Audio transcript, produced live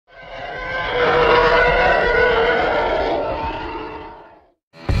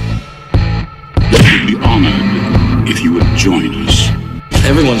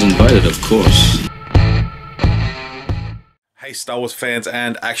course. Hey Star Wars fans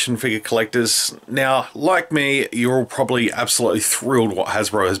and action figure collectors. Now, like me, you're all probably absolutely thrilled what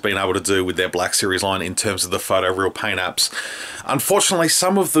Hasbro has been able to do with their Black Series line in terms of the photoreal paint apps. Unfortunately,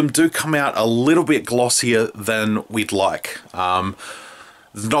 some of them do come out a little bit glossier than we'd like.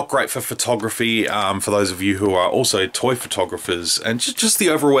 It's not great for photography, for those of you who are also toy photographers, and just the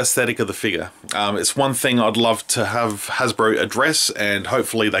overall aesthetic of the figure. It's one thing I'd love to have Hasbro address, and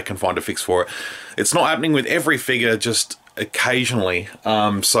hopefully they can find a fix for it. It's not happening with every figure, just occasionally.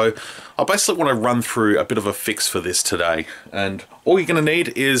 So I basically want to run through a bit of a fix for this today. And all you're going to need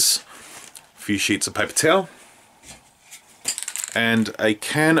is a few sheets of paper towel and a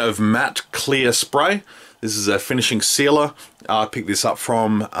can of matte clear spray. This is a finishing sealer. I picked this up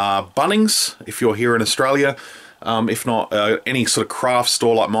from Bunnings, if you're here in Australia. If not, any sort of craft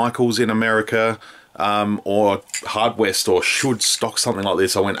store like Michael's in America, or hardware store should stock something like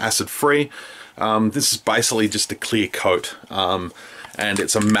this. I went acid free. This is basically just a clear coat, and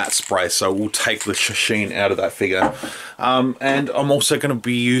it's a matte spray, so we'll take the sheen out of that figure. And I'm also going to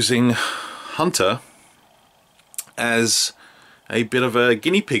be using Hunter as a bit of a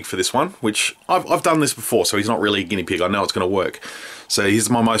guinea pig for this one, which I've done this before, so he's not really a guinea pig. I know it's going to work. So here's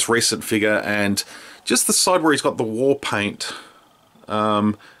my most recent figure, and just the side where he's got the war paint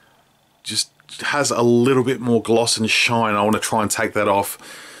just has a little bit more gloss and shine. I want to try and take that off.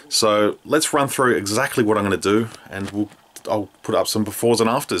 So let's run through exactly what I'm going to do, and I'll put up some befores and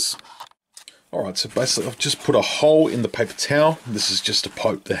afters. Alright, so basically I've just put a hole in the paper towel. This is just to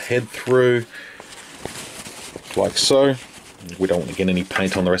poke the head through, like so. We don't want to get any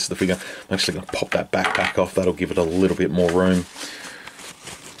paint on the rest of the figure. I'm actually going to pop that backpack off. That'll give it a little bit more room.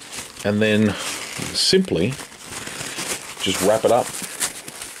 And then simply just wrap it up.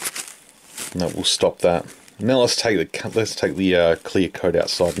 And that will stop that. Now let's take the clear coat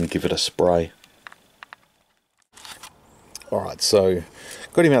outside and give it a spray. Alright, so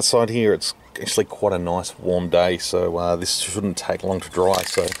got him outside here. It's actually quite a nice warm day, so this shouldn't take long to dry.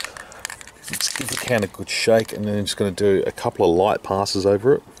 So let's give the can a good shake, and then I'm just going to do a couple of light passes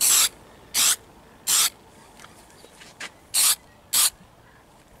over it.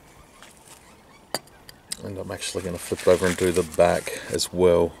 And I'm actually going to flip it over and do the back as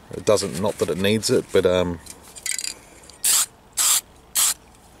well. It doesn't, not that it needs it, but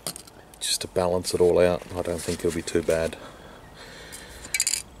just to balance it all out. I don't think it'll be too bad.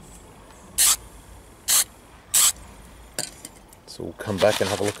 So we'll come back and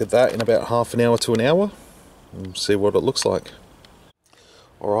have a look at that in about half an hour to an hour and see what it looks like.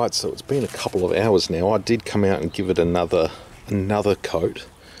 Alright, so it's been a couple of hours now. I did come out and give it another coat,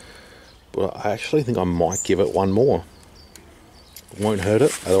 but I actually think I might give it one more. It won't hurt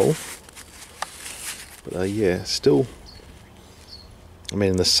it at all. But yeah, still, I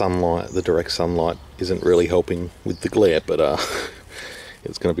mean, the sunlight, the direct sunlight isn't really helping with the glare, but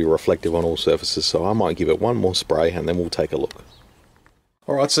it's going to be reflective on all surfaces, so I might give it one more spray and then we'll take a look.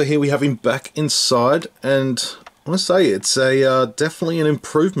 Alright, so here we have him back inside, and I want to say it's a definitely an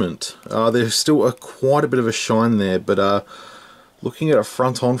improvement. There's still quite a bit of a shine there, but looking at it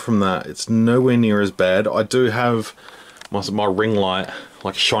front on from that, it's nowhere near as bad. I do have my ring light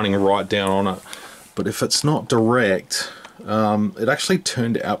like shining right down on it, but if it's not direct, it actually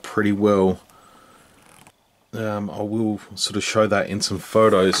turned out pretty well. I will sort of show that in some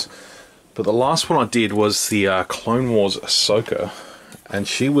photos, but the last one I did was the Clone Wars Ahsoka, and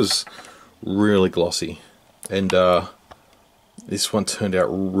she was really glossy, and this one turned out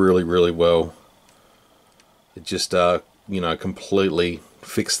really well. It just you know, completely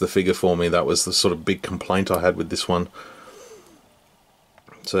fixed the figure for me. That was the sort of big complaint I had with this one.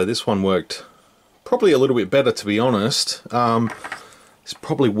 So this one worked probably a little bit better, to be honest. This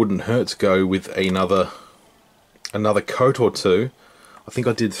probably wouldn't hurt to go with another coat or two. I think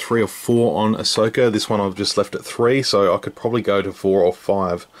I did 3 or 4 on Ahsoka. This one I've just left at 3, so I could probably go to 4 or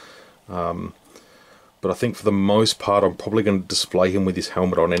 5. But I think for the most part I'm probably going to display him with his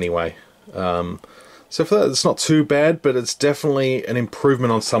helmet on anyway. So for that, it's not too bad, but it's definitely an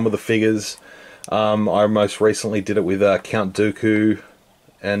improvement on some of the figures. I most recently did it with Count Dooku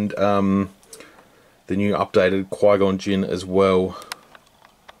and the new updated Qui-Gon Jinn as well.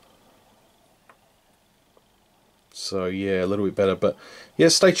 So yeah, a little bit better, but yeah,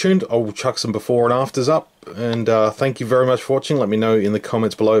 stay tuned. I'll chuck some before and afters up, and thank you very much for watching. Let me know in the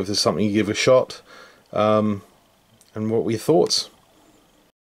comments below if there's something you give a shot, and what were your thoughts.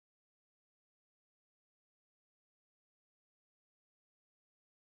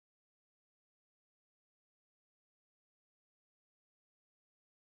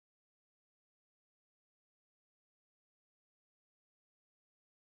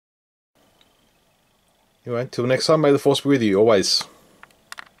 Anyway, till next time, may the force be with you always.